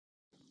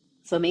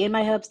So me and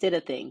my hubs did a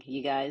thing,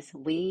 you guys.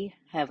 We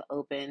have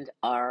opened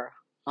our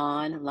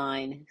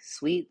online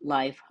Sweet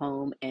Life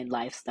home and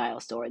lifestyle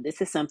store.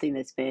 This is something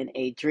that's been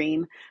a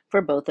dream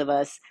for both of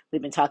us.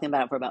 We've been talking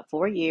about it for about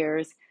 4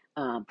 years.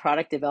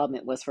 Product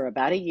development was for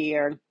about a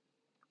year.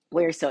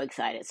 We're so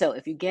excited. So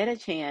if you get a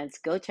chance,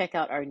 go check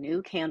out our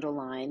new candle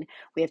line.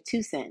 We have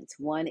two scents.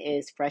 One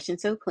is Fresh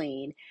and So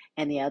Clean,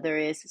 and the other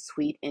is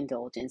Sweet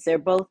Indulgence. They're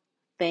both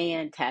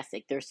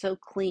fantastic. They're so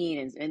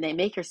clean and they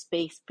make your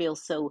space feel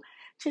so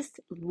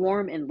just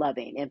warm and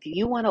loving. If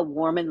you want a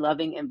warm and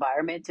loving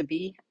environment to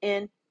be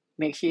in,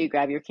 make sure you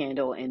grab your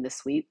candle in the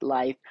Sweet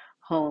Life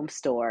home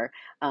store.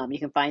 You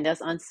can find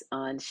us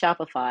on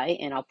Shopify,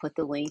 and I'll put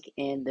the link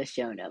in the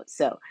show notes.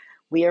 So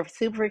we are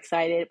super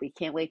excited. We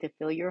can't wait to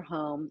fill your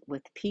home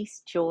with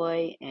peace,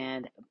 joy,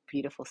 and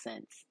beautiful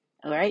scents.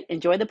 All right.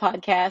 Enjoy the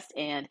podcast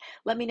and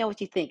let me know what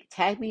you think.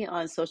 Tag me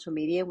on social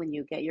media when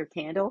you get your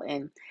candle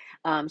and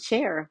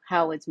share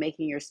how it's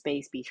making your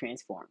space be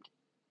transformed.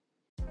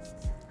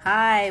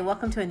 Hi,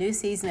 welcome to a new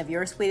season of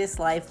Your Sweetest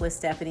Life with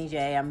Stephanie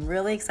J. I'm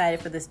really excited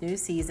for this new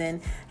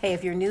season. Hey,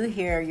 if you're new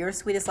here, Your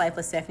Sweetest Life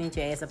with Stephanie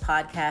J is a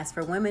podcast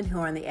for women who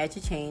are on the edge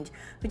of change,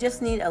 who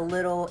just need a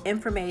little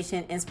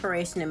information,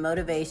 inspiration, and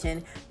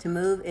motivation to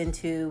move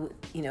into,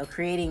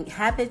 creating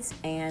habits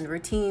and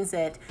routines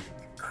that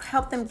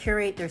help them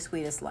curate their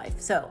sweetest life.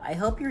 So I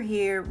hope you're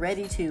here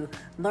ready to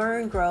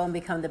learn, grow, and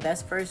become the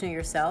best version of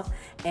yourself.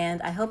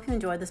 And I hope you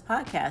enjoy this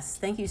podcast.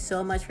 Thank you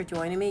so much for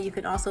joining me. You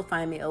can also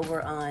find me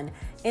over on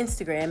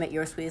Instagram at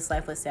Your Sweetest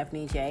Life with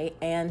Stephanie J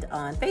and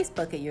on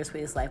Facebook at Your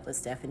Sweetest Life with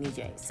Stephanie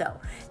J. So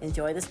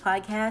enjoy this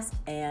podcast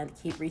and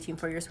keep reaching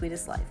for your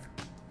sweetest life.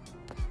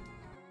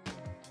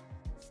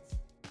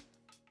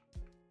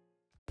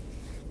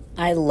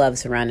 I love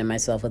surrounding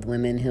myself with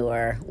women who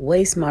are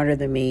way smarter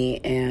than me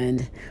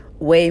and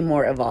way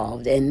more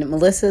evolved. And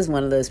Melissa is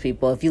one of those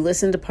people. If you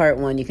listen to part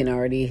one, you can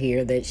already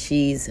hear that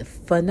she's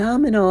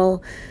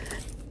phenomenal.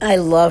 I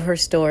love her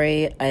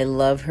story. I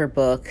love her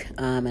book.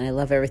 And I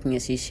love everything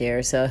that she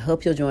shares. So I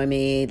hope you'll join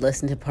me,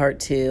 listen to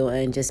part two,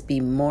 and just be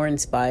more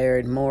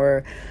inspired,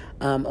 more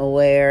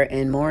aware,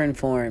 and more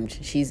informed.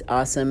 She's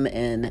awesome.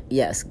 And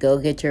yes, go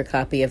get your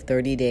copy of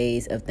 30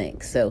 Days of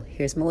Thanks. So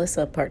here's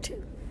Melissa, part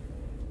two.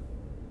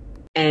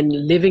 And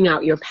living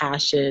out your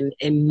passion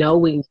and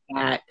knowing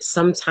that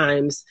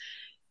sometimes,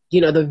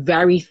 the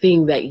very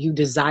thing that you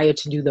desire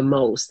to do the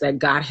most, that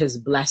God has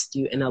blessed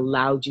you and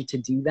allowed you to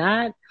do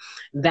that,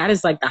 that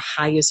is like the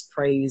highest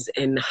praise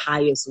and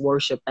highest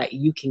worship that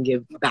you can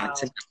give back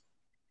to God.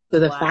 So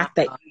the fact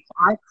that you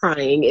are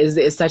crying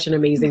is such an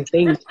amazing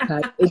thing,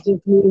 because it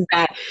just means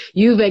that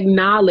you've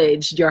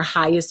acknowledged your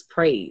highest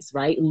praise,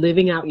 right?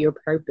 Living out your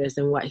purpose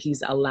and what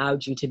He's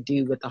allowed you to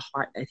do with the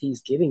heart that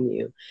He's giving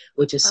you,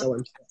 which is so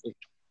important.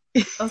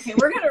 Okay,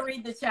 we're gonna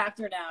read the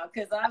chapter now,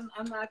 because I'm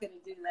not gonna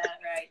do that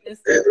right.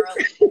 It's too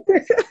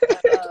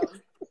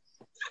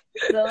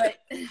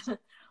early.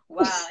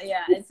 Wow,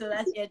 yeah, and so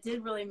it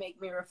did really make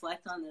me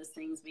reflect on those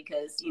things,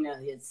 because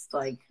it's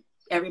like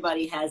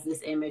everybody has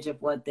this image of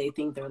what they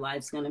think their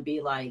life's going to be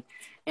like.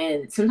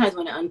 And sometimes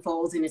when it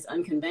unfolds and it's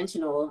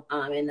unconventional,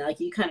 and like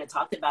you kind of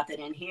talked about that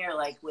in here,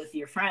 like with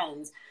your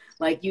friends,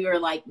 like you were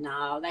like,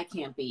 no, that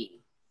can't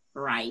be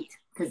right.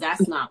 Because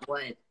that's not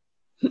what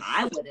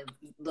I would have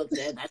looked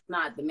at. That's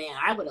not the man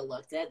I would have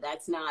looked at.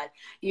 That's not,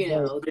 the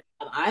job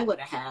I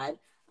would have had,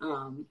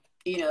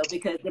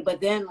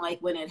 but then like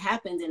when it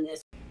happened in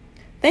this.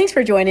 Thanks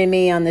for joining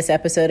me on this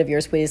episode of Your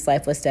Sweetest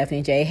Life with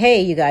Stephanie J. Hey,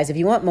 you guys, if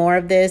you want more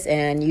of this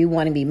and you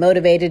want to be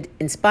motivated,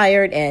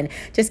 inspired, and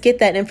just get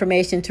that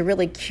information to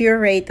really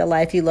curate the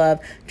life you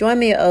love, join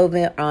me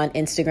over on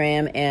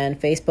Instagram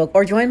and Facebook,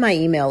 or join my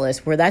email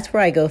list, that's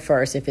where I go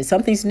first. If it's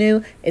something's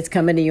new, it's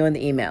coming to you in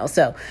the email.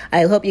 So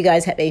I hope you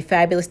guys have a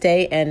fabulous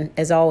day. And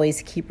as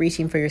always, keep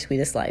reaching for your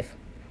sweetest life.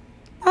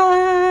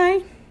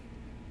 Bye.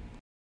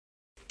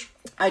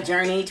 A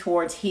journey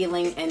towards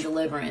healing and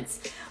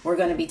deliverance. We're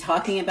going to be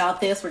talking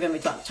about this. We're going to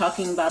be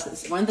talking about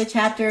this. One of the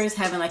chapters,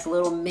 having like a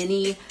little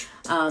mini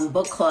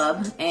book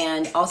club,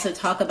 and also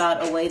talk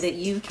about a way that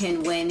you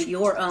can win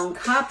your own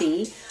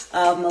copy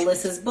of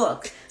Melissa's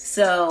book.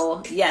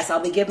 So yes,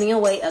 I'll be giving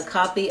away a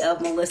copy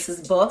of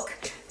Melissa's book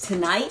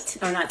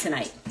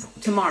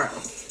tomorrow.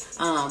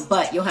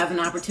 But you'll have an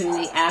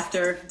opportunity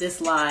after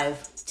this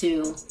live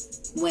to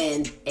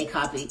win a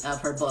copy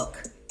of her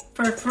book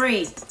for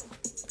free.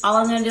 All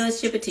I'm going to do is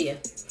ship it to you.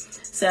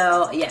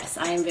 So yes,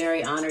 I am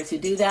very honored to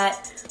do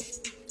that.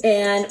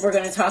 And we're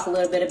going to talk a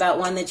little bit about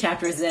one of the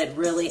chapters that I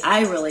really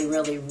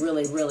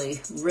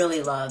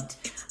loved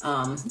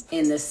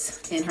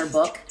in her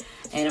book.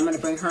 And I'm going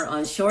to bring her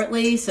on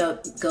shortly. So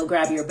go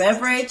grab your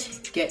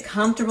beverage, get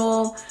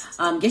comfortable,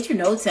 get your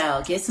notes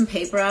out, get some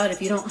paper out. If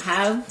you don't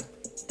have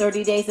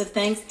 30 Days of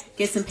Thanks,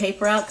 get some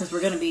paper out, because we're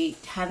going to be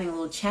having a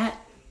little chat,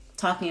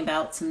 talking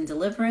about some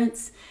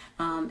deliverance,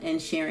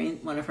 and sharing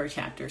one of her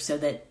chapters, so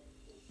that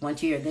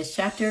once you hear this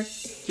chapter,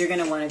 you're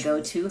going to want to go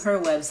to her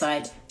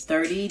website,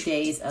 30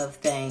 Days of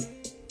Thanks.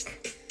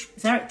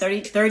 Is that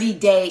right? 30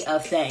 Day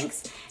of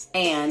Thanks.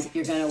 And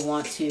you're going to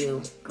want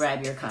to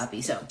grab your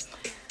copy. So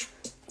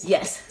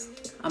Yes,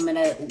 I'm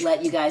gonna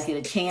let you guys get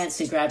a chance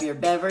to grab your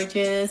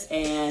beverages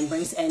and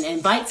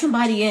invite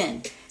somebody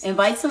in.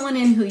 Invite someone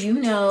in who you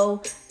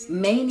know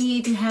may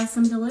need to have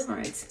some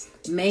deliverance,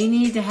 may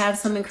need to have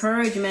some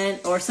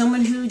encouragement, or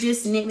someone who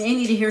just may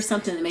need to hear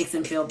something that makes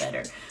them feel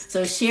better.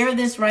 So share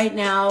this right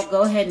now.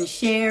 Go ahead and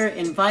share.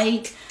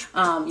 Invite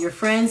your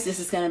friends. This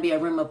is going to be a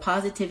room of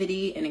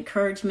positivity and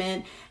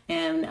encouragement,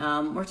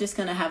 and we're just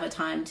going to have a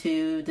time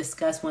to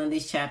discuss one of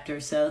these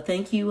chapters. So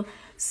thank you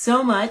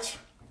so much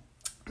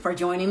for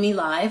joining me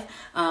live.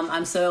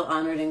 I'm so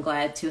honored and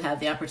glad to have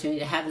the opportunity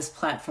to have this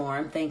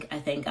platform. I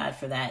thank God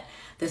for that.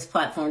 This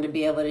platform to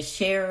be able to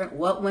share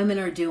what women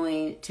are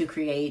doing to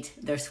create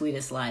their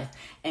sweetest life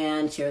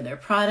and share their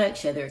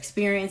products, share their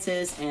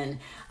experiences. And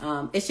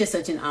it's just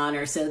such an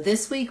honor. So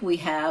this week we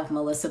have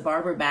Melissa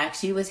Barber back.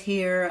 She was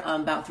here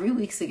about 3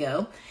 weeks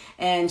ago,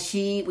 and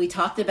we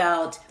talked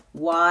about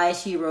why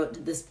she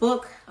wrote this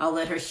book. I'll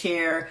let her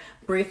share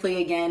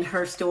briefly again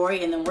her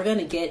story, and then we're going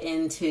to get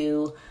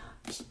into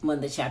one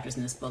of the chapters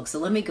in this book. So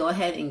let me go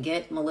ahead and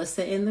get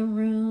Melissa in the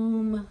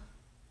room.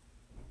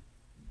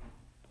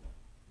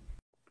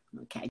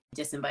 Okay,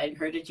 just invited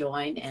her to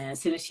join, and as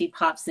soon as she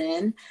pops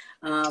in,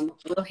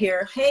 we'll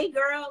hear, "Hey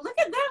girl, look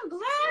at them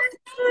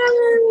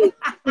glasses."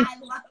 I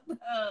love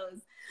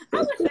those.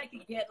 I wish I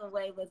could get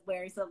away with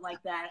wearing something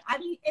like that. I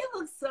mean, it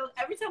looks so,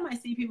 every time I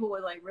see people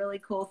with like really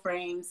cool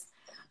frames,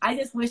 I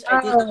just wish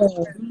I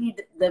didn't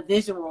need the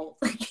visual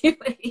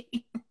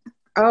acuity.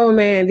 Oh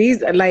man,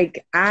 these are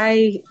like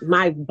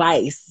my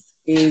vice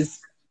is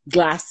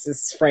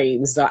glasses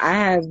frames. So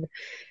I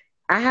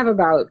have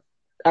about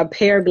a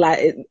pair of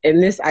glasses,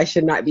 and this I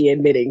should not be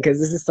admitting because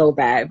this is so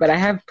bad, but I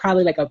have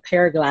probably like a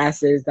pair of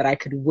glasses that I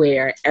could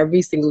wear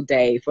every single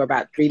day for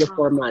about 3 to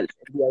 4 months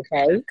and be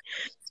okay.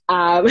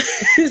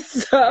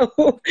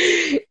 So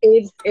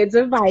it's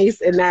a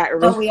vice in that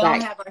respect. But we all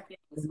have our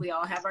things. We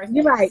all have our things.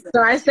 You're right.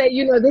 So I say,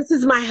 this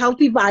is my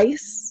healthy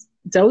vice.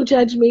 Don't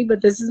judge me, but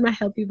this is my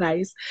healthy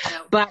vice.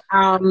 But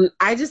I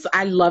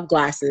love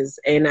glasses,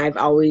 and I've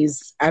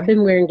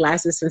been wearing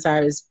glasses since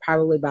I was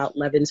probably about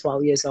 11,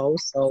 12 years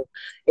old. So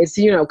it's,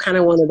 kind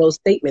of one of those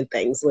statement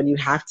things when you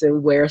have to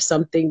wear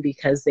something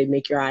because they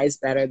make your eyes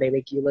better, they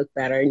make you look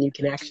better, and you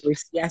can actually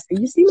see. I say,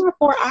 you see my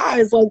 4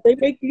 eyes, like they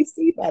make me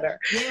see better.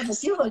 Yeah,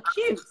 but you look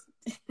cute.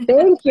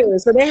 Thank you.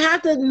 So they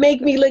have to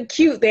make me look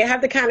cute. They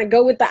have to kind of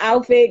go with the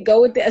outfit, go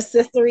with the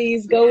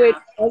accessories, go with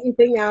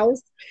everything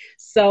else.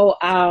 So,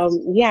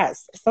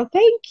 yes. So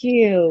thank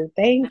you.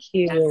 Thank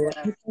you.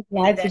 I'm so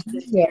glad to be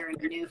here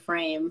in a new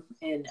frame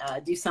and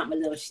do something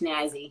a little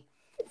snazzy.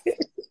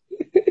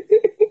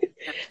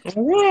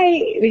 All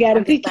right. We got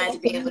to be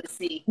able to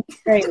see.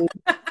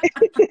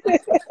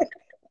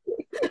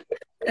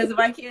 Because if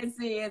I can't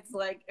see, it's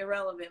like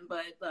irrelevant.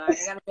 But I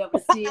gotta be able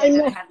to see it. I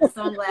gotta have the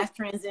sunglass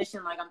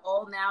transition. Like I'm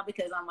old now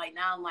because I'm like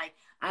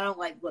I don't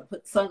like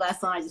put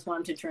sunglasses on. I just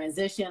want them to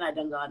transition. I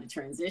don't go on to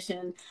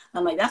transition.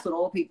 I'm like, that's what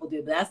old people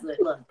do. But that's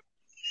look.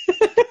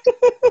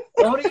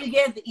 The older you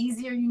get, the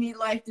easier you need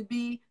life to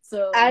be.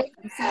 So I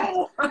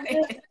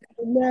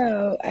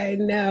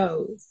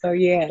know. So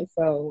yeah,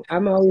 so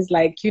I'm always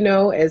like,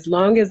 as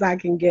long as I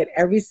can get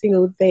every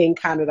single thing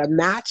kind of to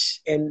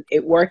match and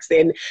it works.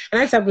 And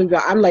I tell people,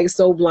 I'm like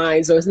so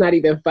blind, so it's not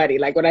even funny.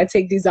 Like when I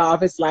take these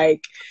off, it's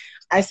like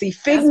I see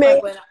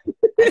figment. When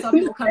I saw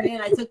people come in,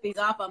 I took these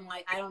off. I'm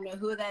like, I don't know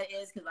who that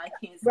is because I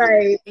can't see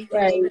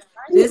right.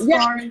 This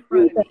far in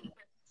front of me.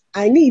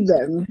 I need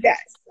them.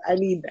 Yes, I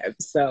need them.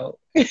 So.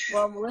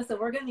 Well, Melissa,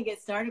 we're going to get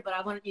started, but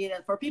I want you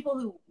to, for people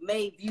who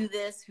may view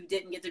this, who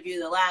didn't get to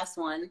view the last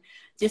one,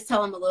 just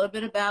tell them a little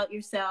bit about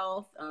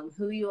yourself,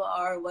 who you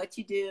are, what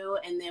you do,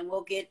 and then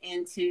we'll get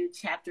into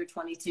chapter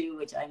 22,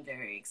 which I'm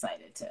very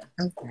excited to.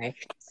 Okay.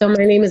 So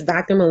my name is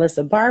Dr.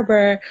 Melissa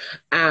Barber.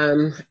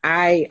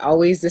 I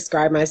always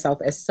describe myself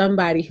as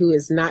somebody who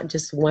is not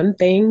just one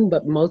thing,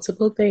 but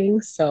multiple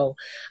things. So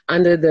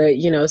under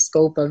the,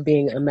 scope of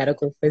being a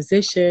medical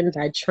physician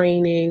by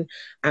training,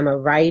 I'm a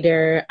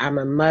writer, I'm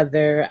a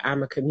mother,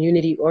 I'm a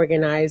community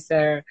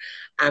organizer,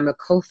 I'm a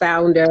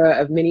co-founder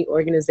of many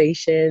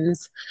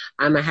organizations.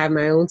 I have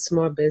my own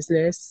small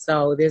business.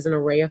 So there's an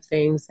array of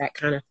things that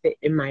kind of fit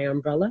in my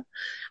umbrella.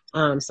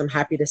 So I'm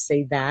happy to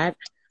say that.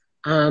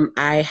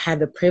 I had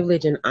the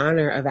privilege and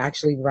honor of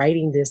actually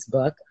writing this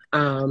book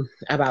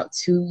about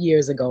 2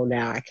 years ago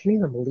now. I can't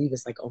even believe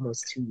it's like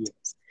almost 2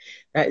 years.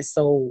 That is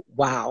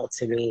wow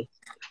to me.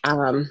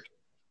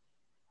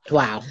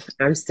 Wow,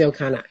 I'm still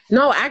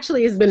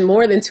actually it's been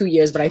more than 2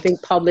 years, but I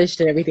think published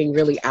and everything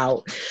really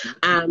out.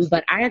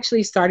 But I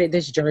actually started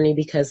this journey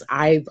because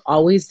I've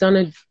always done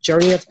a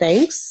journey of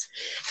thanks,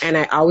 and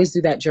I always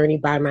do that journey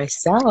by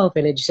myself,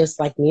 and it's just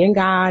like me and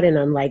God, and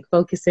I'm like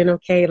focusing,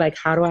 okay, like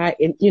how do I,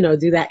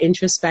 do that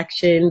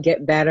introspection,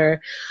 get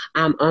better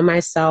on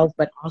myself,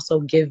 but also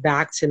give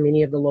back to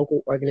many of the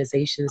local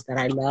organizations that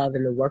I love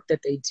and the work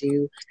that they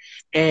do.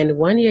 And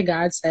one year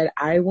God said,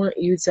 I want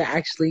you to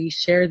actually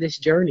share this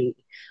journey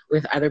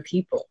with other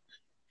people.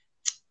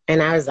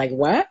 And I was like,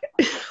 what?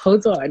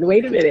 Hold on,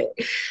 wait a minute.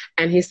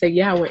 And he said,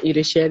 yeah, I want you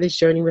to share this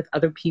journey with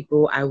other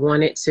people. I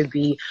want it to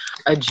be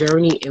a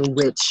journey in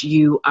which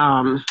you,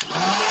 oh,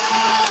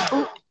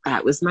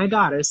 that was my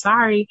daughter,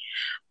 sorry.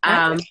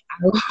 I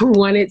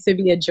want it to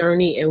be a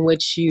journey in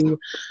which you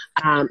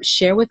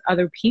share with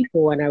other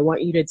people. And I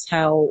want you to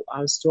tell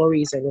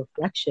stories and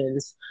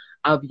reflections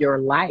of your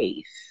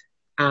life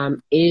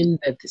in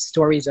the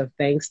stories of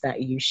thanks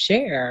that you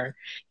share.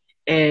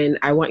 And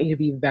I want you to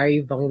be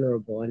very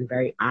vulnerable and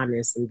very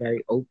honest and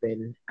very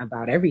open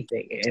about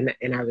everything.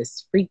 And I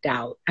was freaked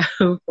out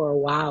for a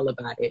while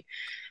about it.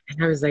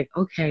 And I was like,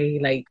 okay,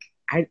 like,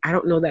 I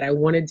don't know that I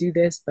want to do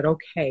this, but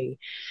okay.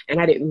 And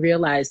I didn't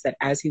realize that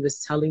as he was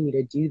telling me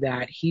to do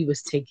that, he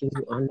was taking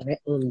me on my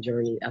own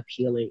journey of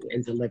healing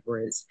and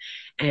deliverance.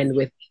 And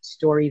with each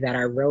story that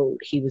I wrote,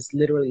 he was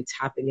literally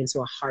tapping into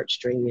a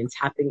heartstring and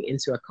tapping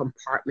into a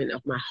compartment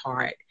of my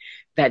heart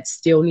that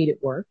still needed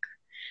work.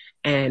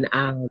 And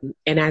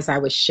as I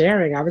was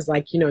sharing, I was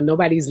like, you know,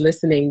 nobody's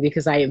listening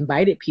because I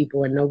invited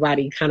people and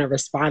nobody kind of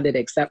responded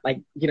except like,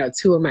 you know,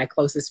 2 of my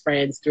closest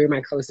friends, 3 of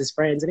my closest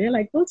friends. And they're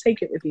like, we'll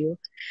take it with you.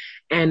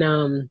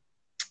 And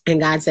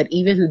God said,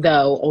 even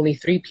though only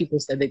 3 people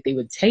said that they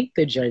would take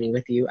the journey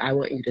with you, I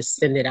want you to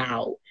send it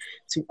out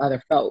to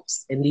other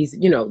folks. And these,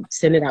 you know,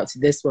 send it out to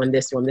this one,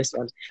 this one, this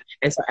one.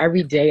 And so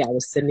every day I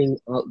was sending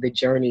out the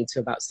journey to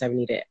about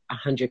 70 to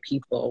 100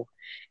 people.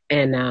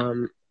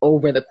 And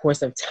over the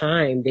course of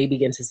time, they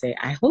begin to say,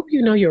 I hope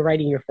you know you're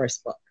writing your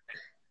first book.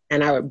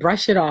 And I would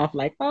brush it off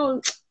like,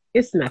 oh,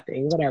 it's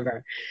nothing,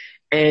 whatever.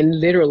 And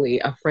literally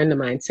a friend of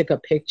mine took a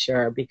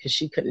picture because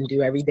she couldn't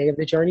do every day of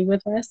the journey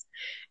with us.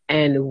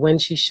 And when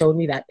she showed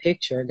me that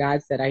picture,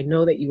 God said, I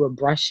know that you were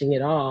brushing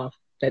it off,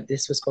 that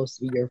this was supposed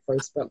to be your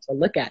first book. So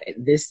look at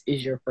it. This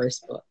is your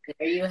first book.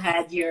 There you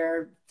had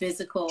your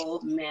physical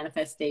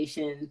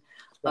manifestation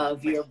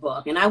of your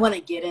book. And I want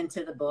to get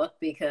into the book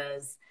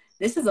because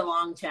this is a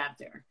long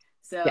chapter.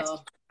 So yes.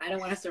 I don't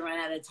want us to run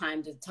out of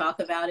time to talk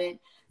about it.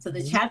 So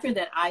the chapter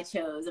that I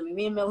chose, I mean,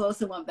 me and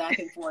Milosa went back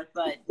and forth,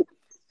 but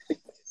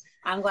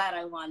I'm glad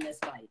I won this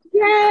fight.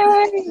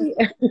 Yay!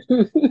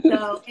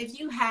 So if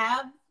you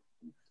have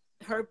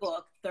her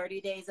book,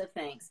 30 Days of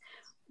Thanks,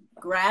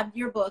 grab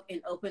your book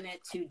and open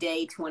it to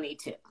day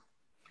 22.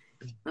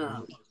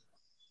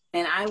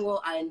 And I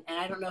will, and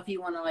I don't know if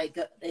you want to like,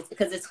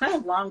 because it's kind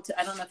of long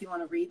I don't know if you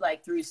want to read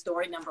like through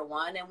story number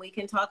 1 and we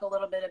can talk a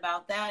little bit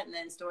about that. And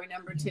then story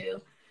number 2.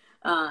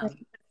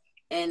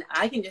 And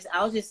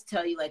I'll just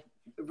tell you, like,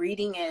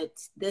 reading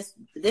it, this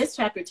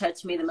chapter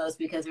touched me the most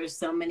because there's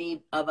so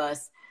many of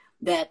us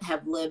that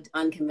have lived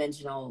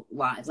unconventional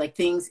lives, like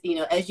things, you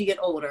know, as you get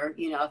older,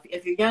 you know,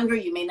 if you're younger,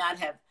 you may not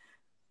have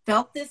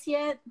felt this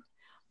yet,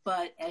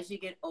 but as you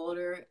get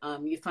older,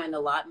 you find a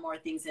lot more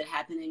things that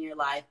happen in your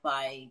life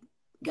by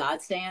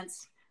God's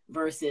stance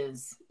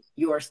versus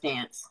your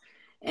stance.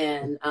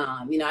 And,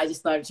 you know, I just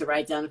started to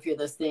write down a few of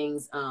those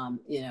things.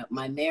 You know,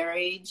 my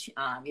marriage,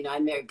 you know, I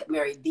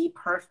married the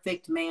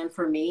perfect man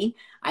for me.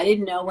 I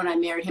didn't know when I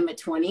married him at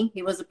 20,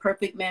 he was a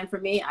perfect man for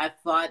me. I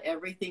fought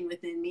everything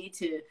within me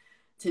to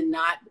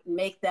not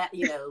make that,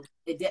 you know,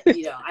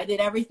 I did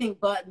everything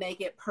but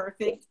make it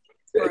perfect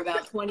for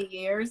about 20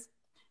 years.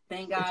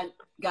 Thank God,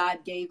 God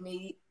gave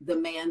me the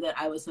man that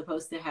I was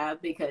supposed to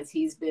have because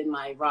he's been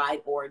my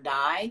ride or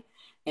die.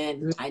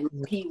 And I know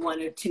he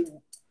wanted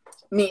to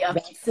me up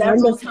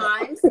several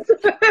times.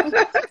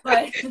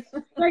 But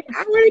like,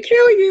 I want to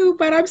kill you,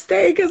 but I'm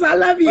staying because I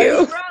love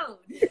you.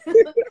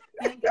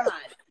 Thank God.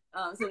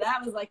 So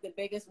that was like the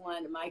biggest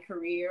one in my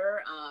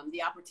career.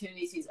 The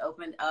opportunities he's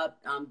opened up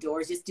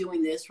doors, just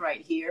doing this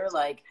right here.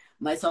 Like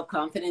my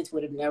self-confidence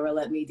would have never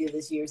let me do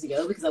this years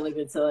ago because I would have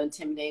been so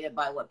intimidated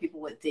by what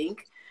people would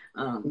think.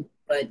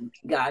 But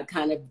God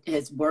kind of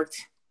has worked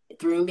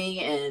through me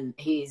and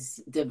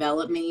he's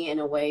developed me in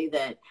a way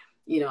that,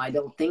 you know, I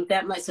don't think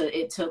that much. So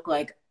it took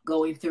like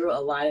going through a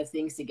lot of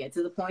things to get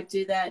to the point to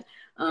do that.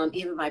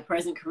 Even my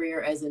present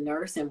career as a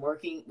nurse and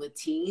working with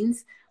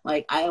teens,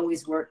 like I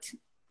always worked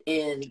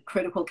in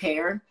critical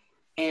care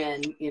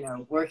and, you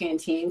know, working in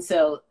teams.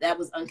 So that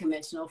was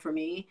unconventional for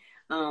me.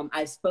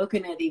 I've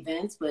spoken at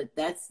events, but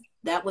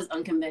that was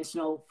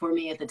unconventional for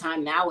me at the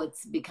time. Now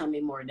it's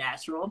becoming more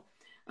natural.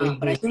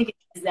 But I think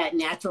it's that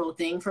natural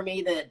thing for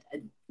me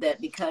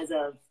that because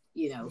of,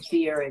 you know,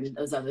 fear and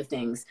those other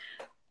things,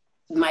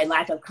 my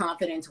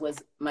confidence was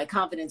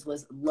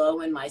low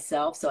in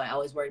myself. So I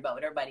always worried about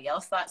what everybody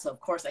else thought. So of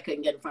course I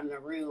couldn't get in front of a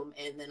room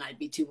and then I'd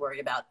be too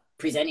worried about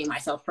presenting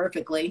myself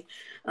perfectly.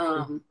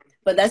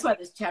 But that's why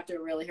this chapter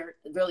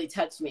really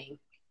touched me.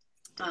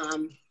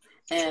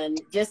 And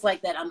just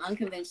like that, I'm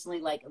unconventionally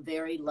like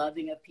very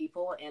loving of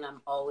people. And I'm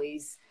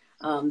always,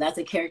 that's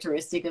a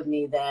characteristic of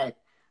me that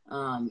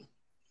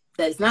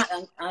it's not,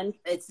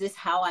 it's just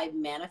how I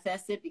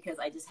manifest it because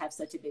I just have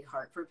such a big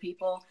heart for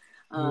people.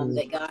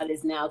 That God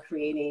is now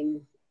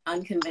creating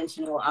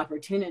unconventional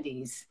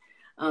opportunities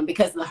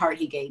because of the heart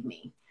he gave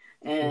me.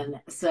 And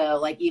so,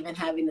 like, even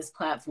having this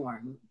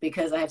platform,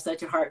 because I have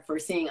such a heart for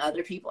seeing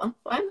other people,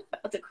 I'm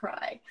about to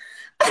cry.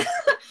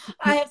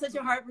 I have such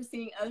a heart for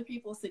seeing other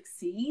people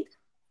succeed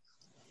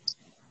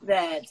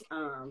that,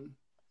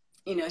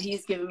 you know,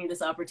 he's given me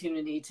this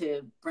opportunity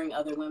to bring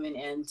other women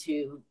in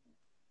to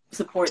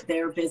support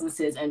their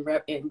businesses and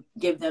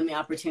give them the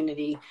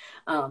opportunity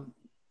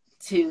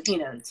to, you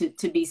know,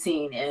 to be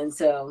seen. And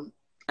so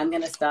I'm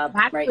going to stop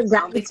right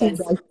now because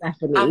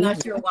I'm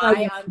not sure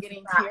why I'm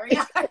getting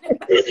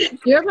teary-eyed.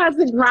 You're about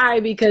to cry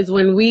because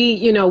when we,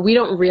 you know, we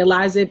don't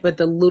realize it, but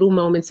the little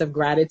moments of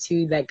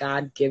gratitude that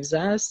God gives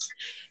us,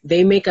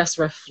 they make us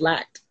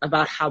reflect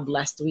about how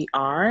blessed we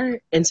are.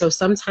 And so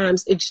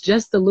sometimes it's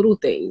just the little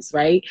things,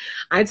 right?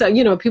 I tell,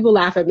 you know, people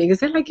laugh at me because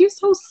they're like, you're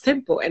so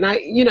simple. And I,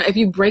 you know, if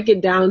you break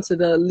it down to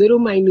the little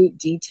minute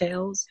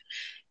details,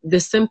 the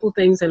simple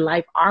things in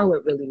life are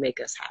what really make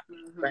us happy,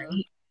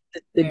 right?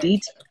 The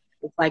details.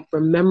 It's like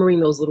remembering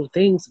those little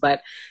things,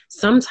 but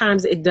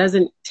sometimes it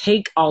doesn't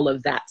take all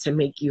of that to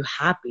make you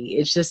happy.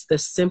 It's just the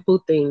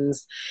simple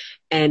things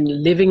and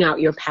living out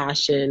your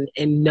passion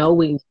and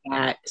knowing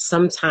that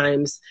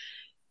sometimes,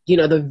 you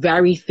know, the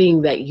very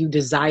thing that you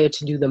desire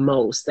to do the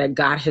most, that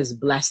God has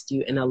blessed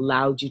you and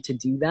allowed you to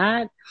do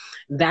that,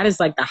 that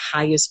is like the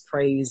highest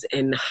praise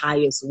and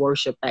highest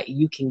worship that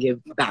you can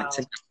give back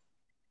to God.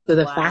 So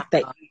the fact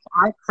that you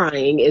are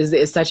crying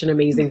is such an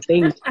amazing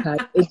thing because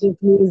it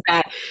just means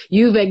that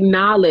you've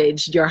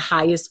acknowledged your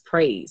highest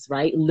praise,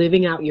 right?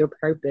 Living out your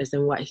purpose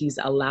and what he's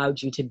allowed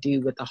you to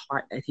do with the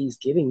heart that he's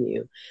giving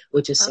you,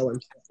 which is so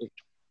important.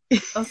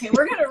 Okay,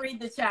 we're going to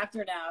read the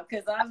chapter now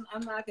because I'm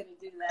not going to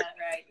do that,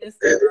 right? It's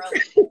too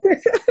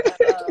early.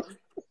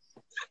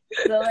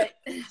 So like,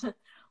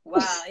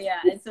 wow, yeah.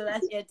 And so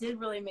it did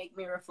really make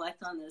me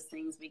reflect on those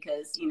things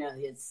because, you know,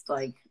 it's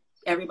like,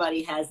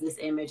 everybody has this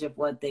image of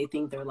what they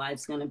think their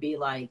life's going to be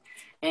like.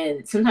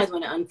 And sometimes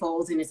when it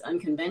unfolds and it's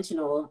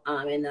unconventional,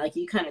 and like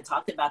you kind of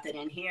talked about that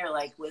in here,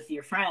 like with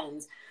your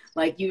friends,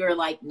 like you were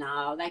like,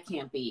 no, that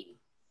can't be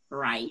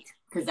right.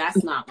 Because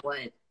that's not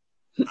what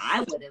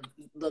I would have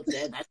looked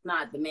at. That's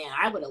not the man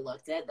I would have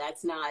looked at.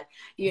 That's not,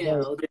 you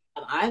know, the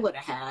job I would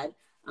have had,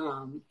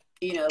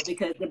 you know,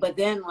 because, but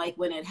then like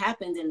when it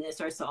happens and it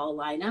starts to all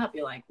line up,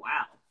 you're like,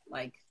 wow,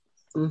 like,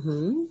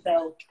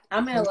 so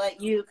I'm going to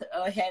let you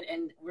go ahead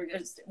and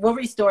we'll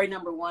read story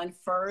number 1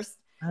 first.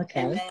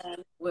 Okay. And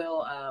then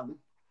we'll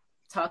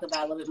talk about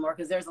a little bit more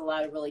because there's a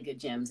lot of really good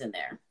gems in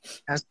there.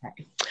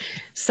 Okay.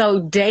 So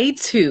day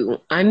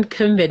 2,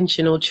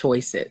 unconventional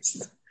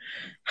choices.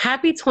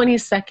 Happy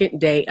 22nd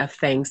day of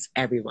thanks,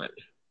 everyone.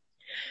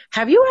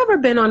 Have you ever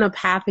been on a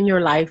path in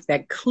your life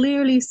that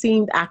clearly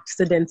seemed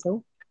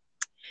accidental?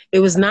 It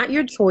was not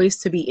your choice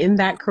to be in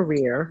that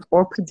career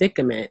or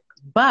predicament,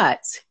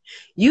 but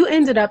you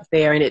ended up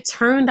there and it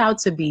turned out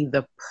to be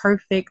the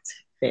perfect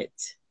fit.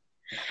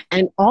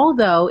 And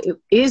although it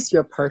is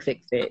your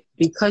perfect fit,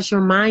 because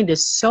your mind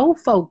is so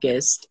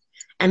focused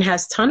and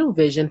has tunnel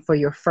vision for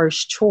your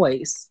first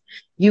choice,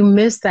 you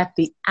miss that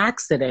the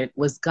accident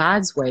was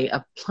God's way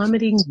of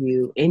plummeting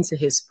you into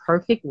his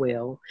perfect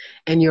will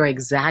and your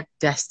exact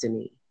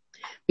destiny.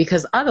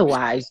 Because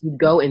otherwise you'd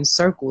go in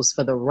circles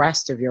for the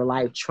rest of your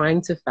life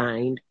trying to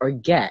find or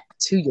get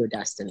to your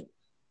destiny.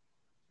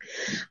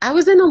 I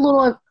was in a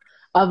little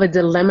of a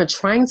dilemma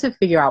trying to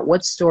figure out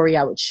what story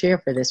I would share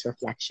for this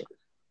reflection.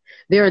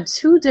 There are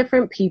 2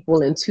 different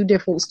people and 2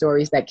 different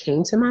stories that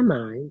came to my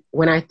mind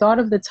when I thought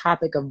of the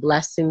topic of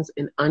blessings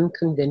and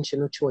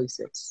unconventional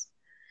choices.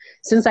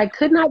 Since I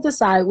could not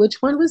decide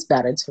which one was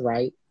better to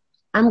write,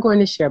 I'm going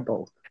to share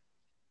both.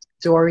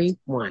 Story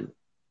 1.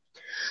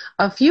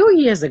 A few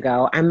years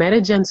ago, I met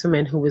a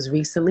gentleman who was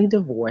recently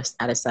divorced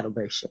at a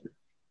celebration.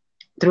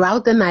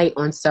 Throughout the night,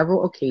 on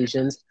several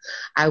occasions,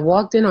 I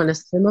walked in on a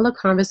similar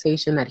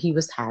conversation that he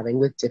was having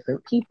with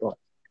different people.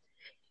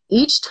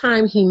 Each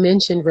time he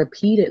mentioned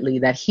repeatedly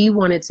that he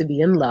wanted to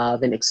be in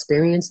love and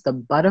experience the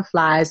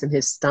butterflies in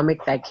his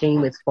stomach that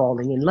came with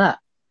falling in love.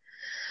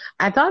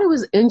 I thought it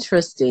was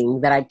interesting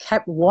that I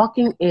kept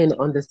walking in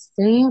on the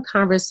same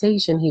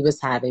conversation he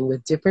was having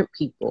with different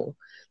people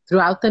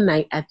throughout the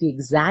night at the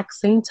exact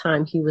same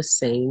time he was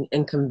saying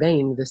and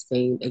conveying the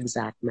same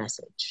exact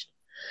message.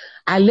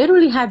 I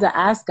literally had to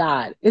ask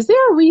God, is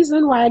there a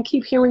reason why I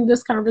keep hearing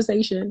this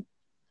conversation?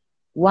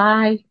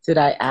 Why did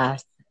I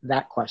ask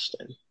that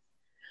question?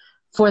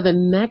 For the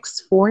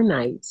next 4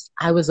 nights,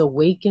 I was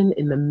awakened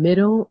in the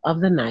middle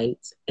of the night,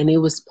 and it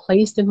was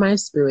placed in my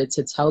spirit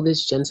to tell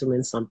this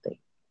gentleman something.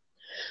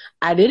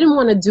 I didn't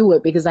want to do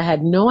it because I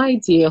had no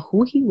idea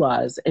who he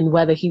was and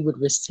whether he would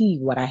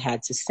receive what I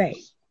had to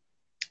say.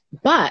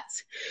 But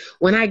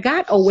when I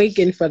got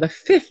awakened for the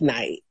 5th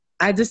night,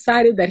 I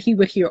decided that he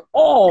would hear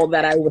all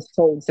that I was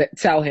told to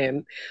tell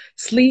him.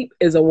 Sleep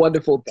is a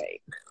wonderful thing.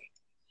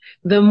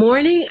 The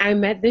morning I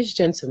met this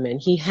gentleman,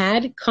 he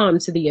had come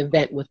to the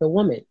event with a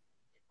woman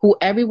who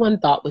everyone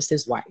thought was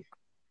his wife.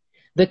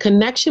 The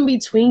connection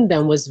between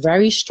them was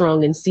very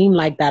strong and seemed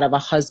like that of a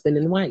husband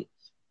and wife.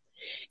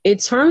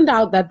 It turned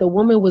out that the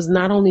woman was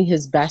not only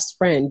his best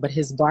friend, but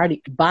his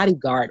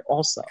bodyguard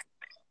also.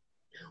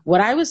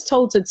 What I was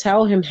told to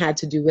tell him had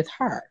to do with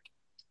her.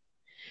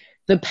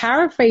 The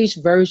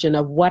paraphrased version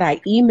of what I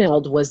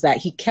emailed was that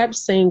he kept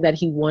saying that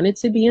he wanted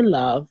to be in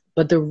love,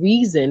 but the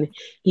reason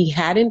he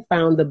hadn't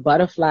found the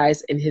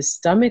butterflies in his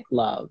stomach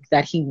love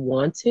that he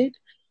wanted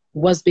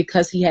was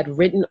because he had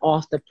written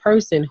off the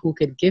person who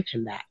could give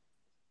him that.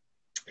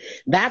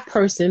 That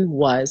person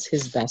was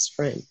his best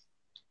friend.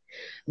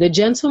 The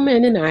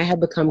gentleman and I have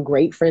become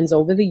great friends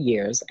over the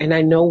years, and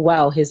I know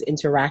well his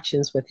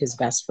interactions with his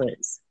best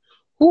friends,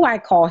 who I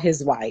call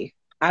his wife.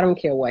 I don't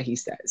care what he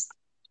says.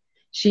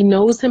 She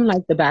knows him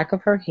like the back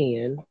of her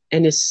hand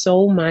and is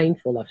so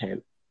mindful of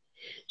him.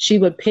 She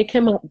would pick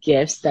him up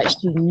gifts that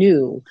she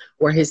knew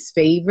were his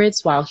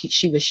favorites while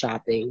she was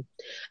shopping.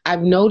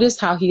 I've noticed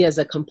how he has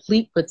a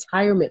complete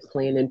retirement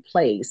plan in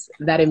place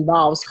that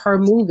involves her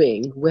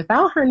moving,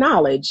 without her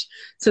knowledge,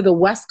 to the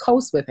West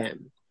Coast with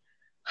him.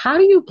 How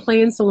do you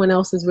plan someone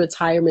else's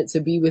retirement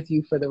to be with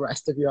you for the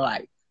rest of your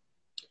life?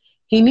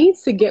 He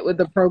needs to get with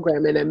the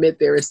program and admit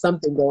there is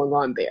something going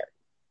on there.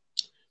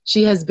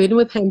 She has been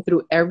with him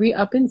through every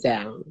up and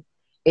down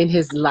in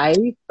his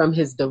life, from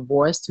his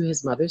divorce to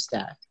his mother's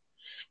death.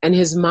 And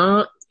his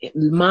mom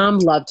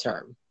loved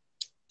her.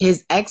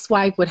 His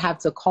ex-wife would have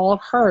to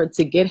call her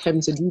to get him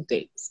to do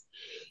things.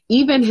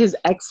 Even his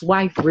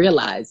ex-wife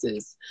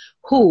realizes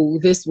who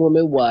this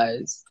woman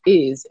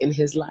is in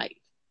his life.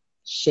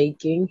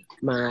 Shaking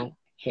my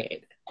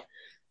head.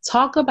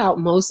 Talk about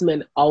most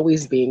men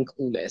always being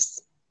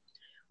clueless.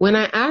 When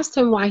I asked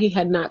him why he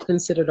had not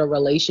considered a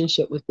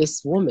relationship with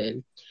this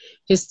woman,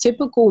 his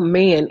typical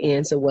man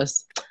answer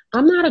was,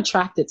 "I'm not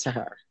attracted to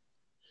her,"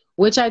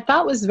 which I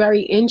thought was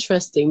very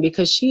interesting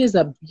because she is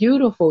a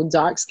beautiful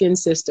dark-skinned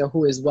sister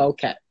who is well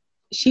kept.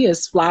 She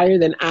is flyer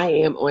than I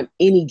am on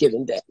any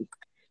given day.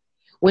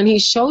 When he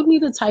showed me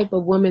the type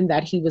of woman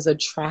that he was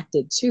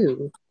attracted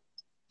to,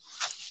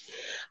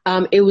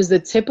 it was the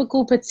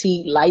typical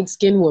petite,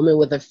 light-skinned woman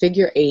with a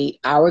figure-8,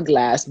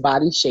 hourglass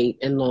body shape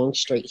and long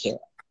straight hair.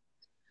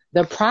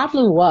 The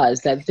problem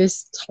was that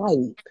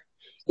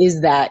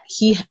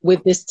he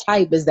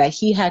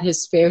had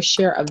his fair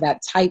share of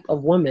that type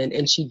of woman,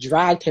 and she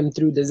dragged him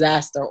through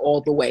disaster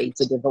all the way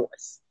to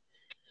divorce.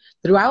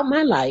 Throughout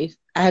my life,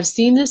 I have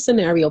seen this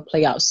scenario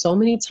play out so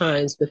many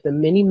times with the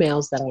many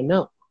males that I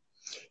know.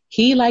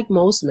 He, like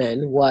most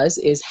men,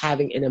 is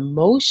having an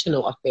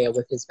emotional affair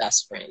with his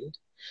best friend,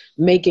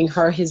 making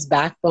her his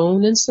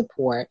backbone and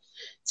support,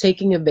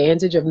 taking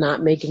advantage of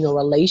not making a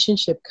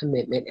relationship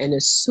commitment and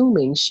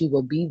assuming she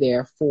will be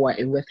there for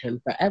and with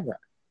him forever.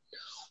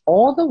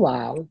 All the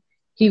while,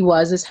 he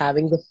is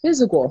having the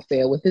physical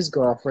affair with his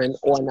girlfriend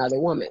or another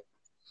woman.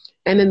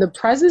 And in the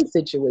present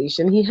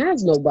situation, he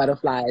has no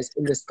butterflies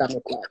in the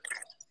stomach love.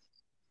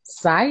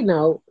 Side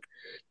note,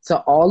 to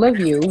all of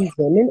you,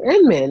 women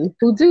and men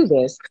who do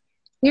this,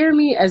 hear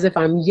me as if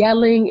I'm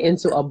yelling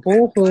into a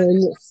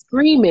bullhorn,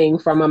 screaming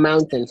from a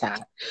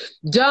mountaintop.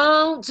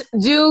 Don't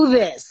do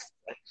this.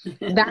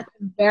 That's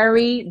a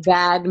very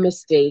bad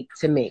mistake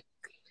to make.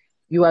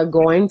 You are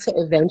going to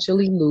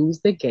eventually lose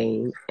the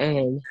game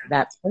and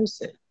that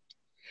person.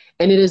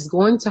 And it is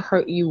going to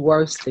hurt you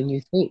worse than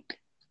you think.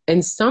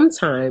 And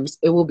sometimes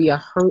it will be a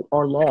hurt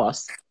or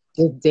loss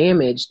with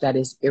damage that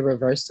is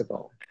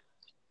irreversible.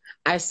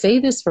 I say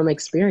this from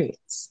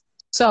experience.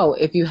 So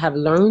if you have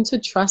learned to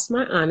trust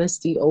my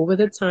honesty over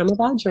the time of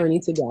our journey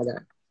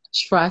together,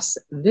 trust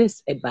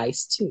this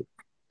advice too.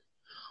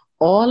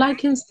 All I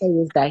can say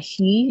is that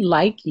he,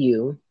 like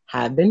you,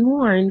 have been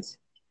warned.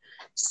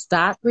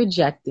 Stop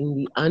rejecting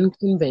the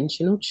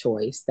unconventional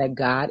choice that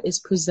God is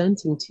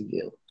presenting to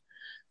you.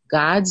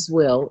 God's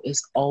will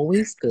is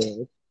always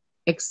good,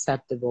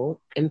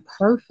 acceptable, and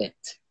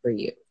perfect for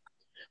you.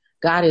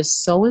 God is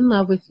so in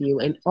love with you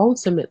and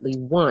ultimately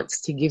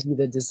wants to give you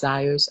the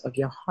desires of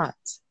your heart.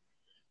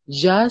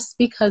 Just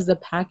because the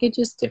package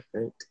is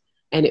different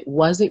and it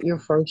wasn't your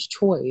first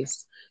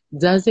choice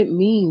doesn't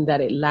mean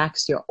that it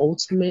lacks your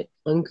ultimate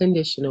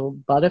unconditional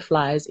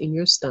butterflies in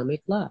your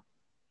stomach love.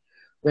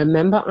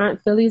 Remember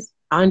Aunt Phyllis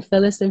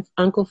and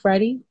Uncle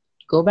Freddie?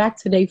 Go back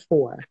to day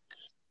 4.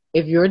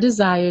 If your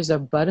desires are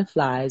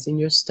butterflies in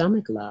your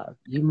stomach love,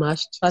 you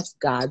must trust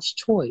God's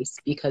choice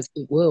because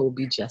it will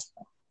be just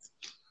that.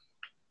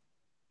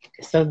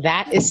 So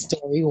that is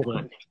story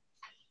 1.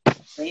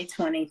 Day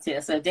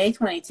 22. So day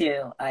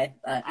 22, I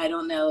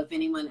don't know if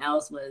anyone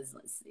else was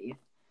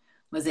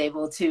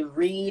able to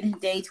read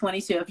day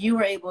 22. If you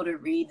were able to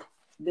read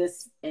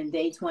this in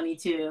day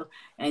 22,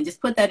 and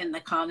just put that in the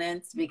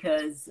comments,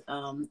 because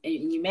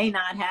you may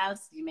not have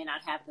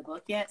the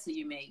book yet, so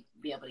you may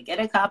be able to get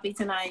a copy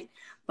tonight.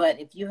 But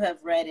if you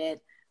have read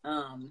it,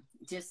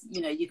 just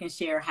you can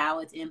share how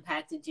it's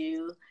impacted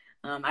you.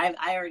 I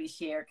already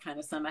shared kind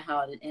of some of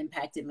how it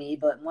impacted me,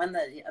 but one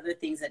of the other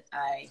things that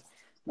I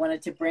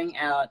wanted to bring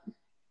out,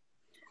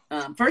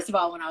 first of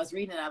all, when I was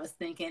reading it, I was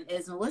thinking,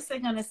 is Melissa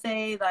going to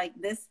say like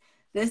this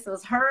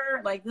was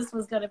her, like this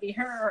was going to be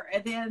her?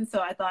 And then, so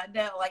I thought,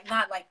 no, like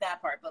not like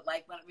that part, but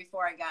like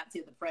before I got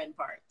to the friend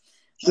part,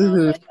 I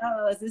was like,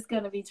 oh, is this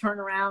going to be turned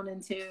around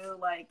into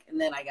like,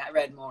 and then I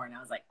read more and I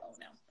was like, oh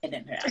no, it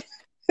didn't happen.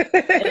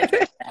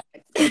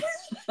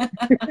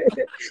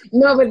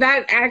 No, but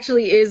that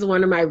actually is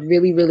one of my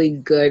really, really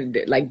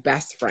good like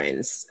best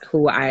friends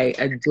who I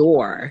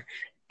adore.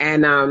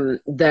 And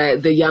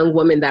the young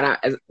woman that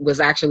I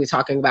was actually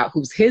talking about,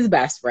 who's his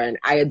best friend,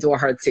 I adore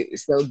her too.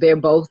 So they're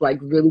both like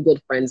really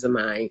good friends of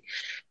mine.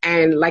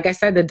 And like I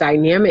said, the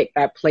dynamic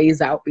that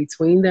plays out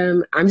between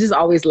them, I'm just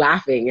always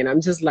laughing, and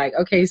I'm just like,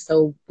 okay,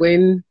 so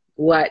when,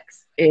 what,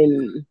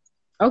 and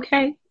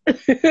okay.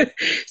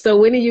 So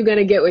when are you going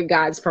to get with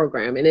God's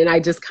program? And then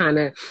I just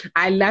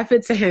I left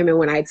it to him. And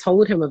when I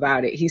told him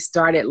about it, he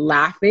started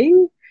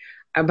laughing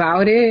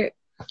about it.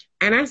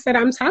 And I said,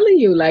 I'm telling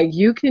you, like,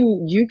 you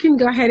can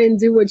go ahead and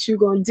do what you're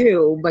going to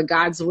do, but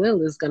God's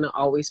will is going to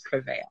always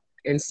prevail.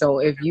 And so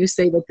if you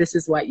say that this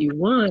is what you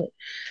want,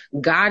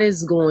 God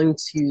is going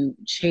to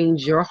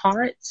change your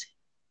heart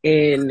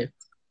and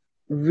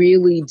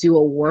really do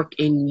a work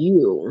in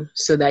you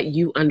so that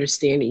you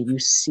understand and you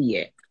see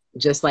it,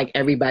 just like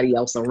everybody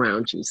else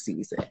around you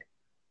sees it.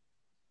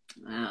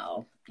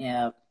 Wow.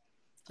 Yeah.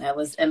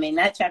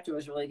 That chapter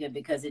was really good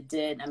because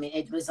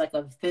it was like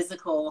a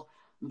physical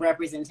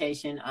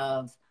representation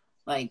of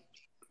like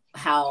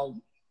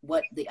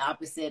what the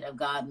opposite of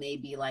God may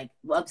be like,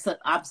 opposite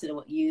of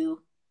what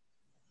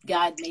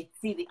God may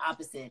see the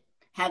opposite,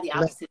 have the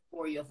opposite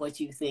for you of what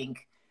you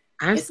think.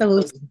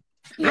 Absolutely.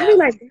 I'd be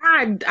like,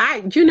 God,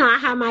 I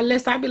have my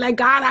list. I'd be like,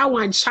 God, I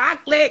want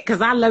chocolate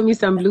because I love me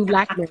some blue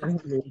black man.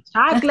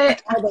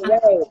 Chocolate all the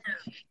way.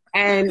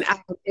 And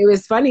it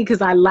was funny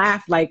because I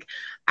laughed. Like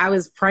I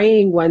was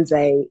praying one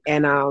day,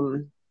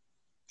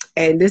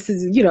 and this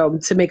is,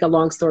 to make a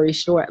long story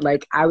short,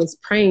 like I was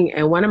praying,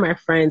 and one of my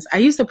friends, I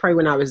used to pray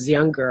when I was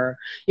younger,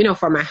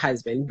 for my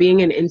husband.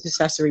 Being an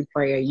intercessory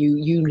prayer,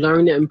 you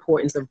learn the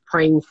importance of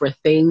praying for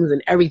things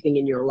and everything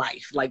in your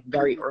life, like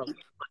very early.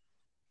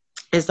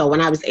 And so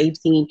when I was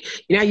 18,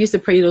 I used to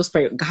pray those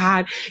prayers.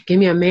 God, give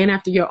me a man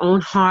after your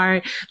own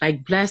heart.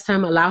 Like, bless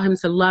him, allow him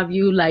to love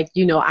you. Like,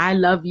 I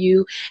love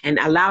you, and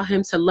allow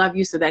him to love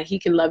you so that he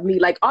can love me.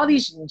 Like all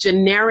these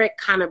generic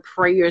kind of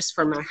prayers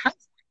for my husband.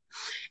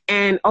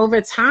 And over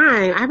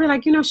time, I'd be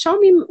like, show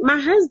me my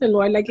husband,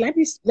 Lord. Like, let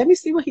me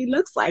see what he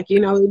looks like.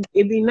 It'd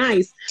be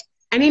nice.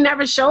 And he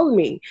never showed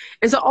me.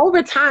 And so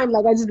over time,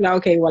 like, I just like,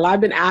 okay, well, I've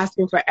been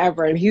asking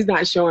forever and he's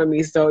not showing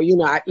me. So,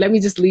 let me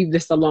just leave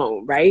this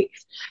alone. Right.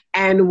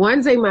 And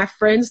one day my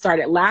friend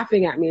started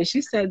laughing at me, and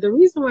she said, the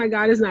reason why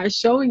God is not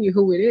showing you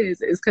who it is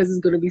because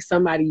it's going to be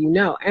somebody you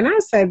know. And I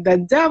said, the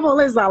devil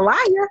is a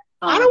liar.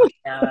 I don't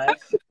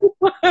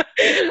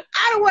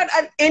want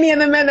any of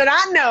the men that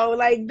I know.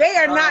 Like, they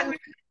are not.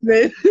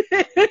 They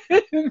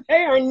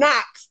are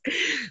not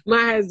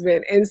my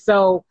husband. And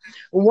so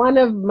one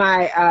of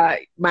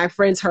my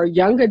friends, her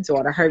younger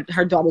daughter,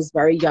 her daughter's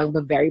very young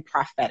but very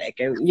prophetic,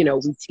 and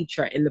we teach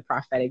her in the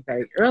prophetic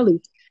very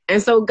early.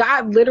 And so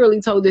God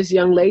literally told this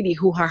young lady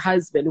who her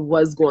husband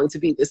was going to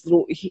be, this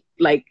little,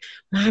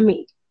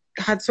 Mommy,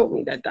 God told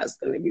me that that's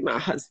going to be my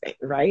husband,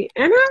 right?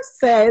 And I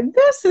said,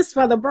 this is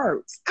for the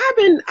birds.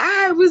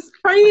 I was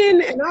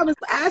praying and I was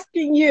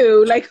asking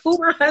you, like, who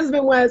my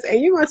husband was,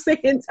 and you want to sit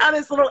and tell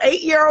this little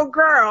 8-year-old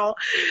girl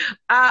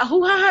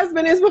who her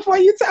husband is before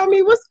you tell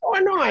me what's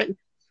going on.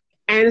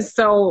 And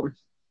so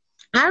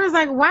I was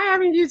like, why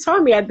haven't you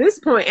told me at this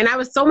point? And I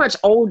was so much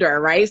older,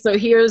 right? So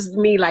here's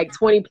me like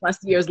 20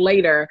 plus years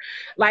later,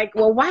 like,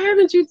 well, why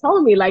haven't you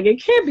told me? Like,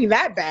 it can't be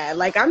that bad.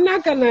 Like, I'm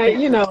not gonna,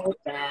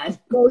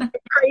 go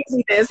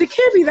craziness. It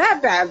can't be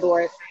that bad,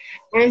 Lord.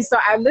 And so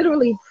I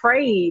literally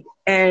prayed,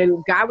 and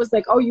God was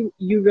like, oh, you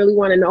really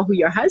want to know who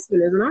your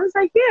husband is? And I was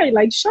like, yeah,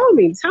 like, show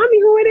me, tell me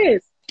who it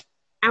is.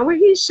 And when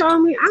he showed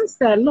me, I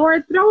said,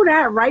 Lord, throw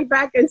that right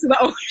back into the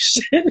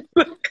ocean,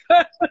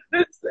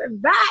 because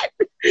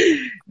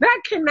that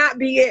cannot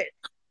be it,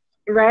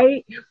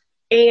 right?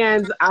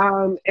 And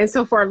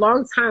so for a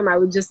long time, I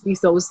would just be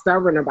so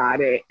stubborn about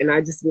it. And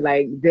I'd just be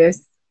like,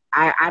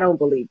 I don't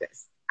believe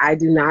this. I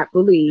do not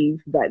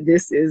believe that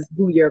this is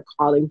who you're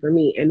calling for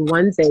me. And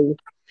one day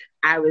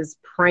I was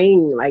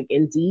praying like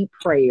in deep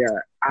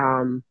prayer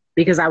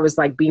because I was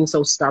like being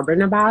so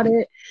stubborn about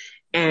it.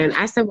 And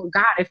I said, well,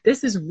 God, if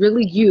this is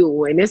really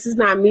you, and this is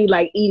not me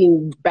like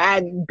eating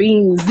bad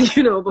beans,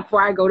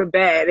 before I go to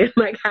bed and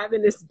like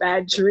having this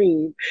bad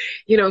dream,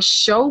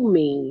 show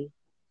me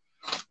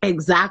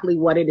exactly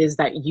what it is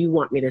that you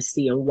want me to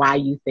see and why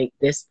you think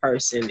this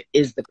person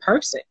is the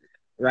person,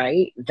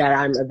 right, that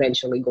I'm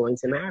eventually going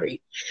to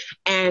marry.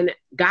 And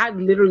God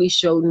literally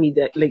showed me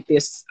that like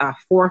this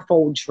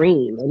fourfold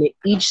dream. And in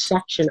each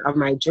section of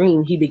my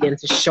dream, he began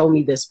to show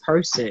me this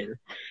person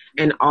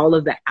and all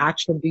of the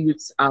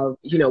attributes of,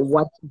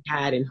 what he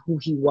had and who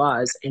he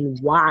was and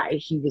why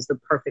he was the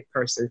perfect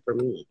person for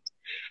me.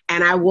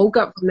 And I woke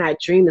up from that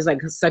dream. It's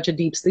like such a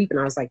deep sleep. And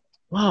I was like,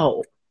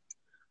 whoa,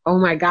 oh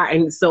my God.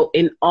 And so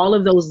in all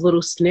of those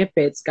little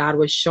snippets, God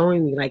was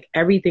showing me like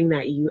everything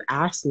that you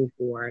asked me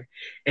for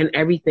and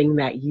everything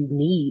that you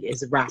need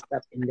is wrapped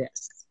up in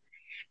this.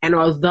 And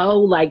although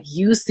like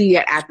you see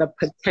it at the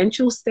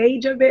potential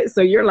stage of it,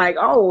 so you're like,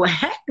 oh,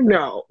 heck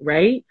no,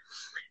 right?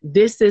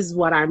 this is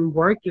what I'm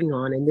working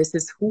on, and this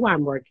is who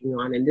I'm working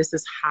on, and this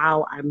is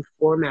how I'm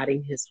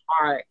formatting his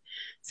heart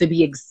to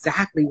be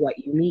exactly what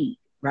you need.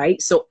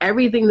 Right. So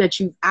everything that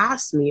you've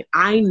asked me,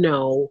 I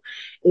know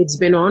it's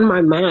been on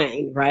my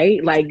mind,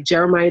 right? Like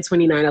Jeremiah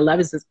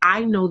 29:11 says,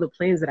 I know the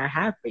plans that I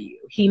have for you.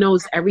 He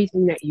knows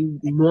everything that you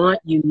want,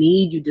 you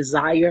need, you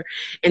desire.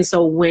 And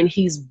so when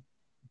he's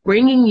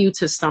bringing you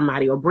to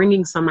somebody or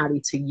bringing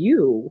somebody to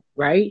you,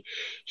 right?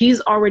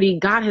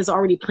 God has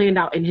already planned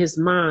out in his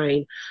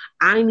mind,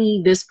 I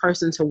need this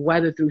person to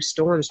weather through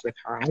storms with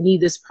her. I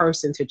need this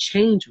person to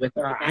change with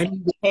her. I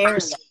need this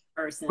person.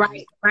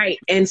 Right, right.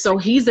 And so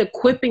he's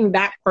equipping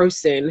that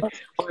person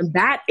on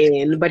that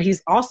end, but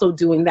he's also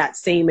doing that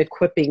same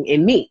equipping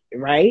in me,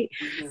 right?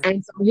 Mm-hmm.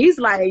 And so he's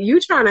like,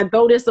 you trying to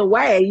throw this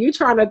away. You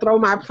trying to throw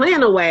my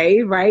plan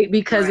away, right?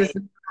 Because it's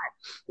not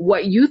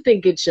what you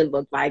think it should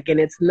look like, and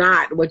it's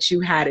not what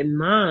you had in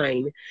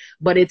mind,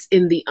 but it's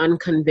in the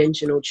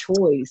unconventional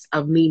choice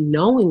of me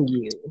knowing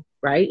you,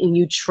 right? And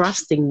you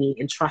trusting me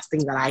and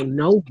trusting that I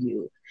know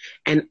you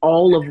and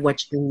all of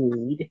what you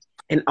need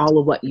and all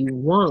of what you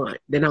want,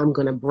 then I'm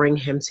going to bring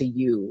him to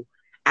you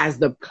as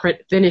the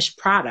finished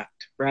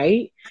product,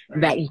 right?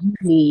 That you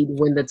need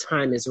when the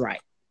time is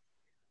right.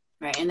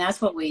 Right. And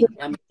that's what we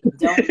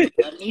don't,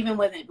 even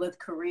with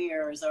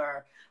careers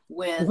or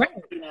with,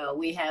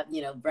 we have,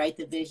 write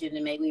the vision,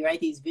 and maybe we write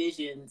these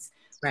visions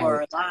for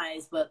our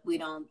lives, but we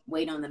don't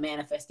wait on the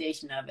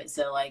manifestation of it.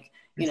 So like,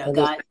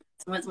 God,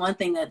 one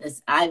thing that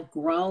I've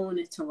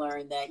grown to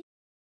learn that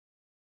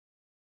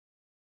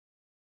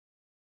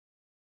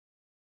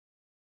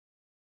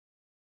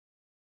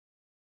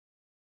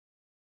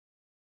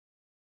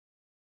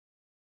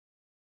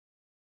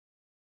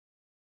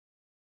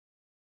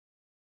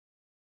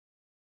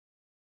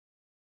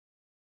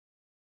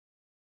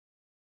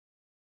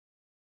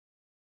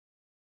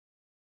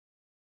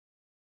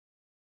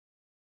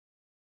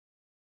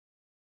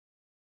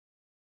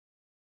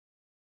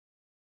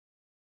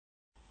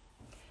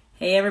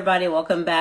Hey everybody, welcome back.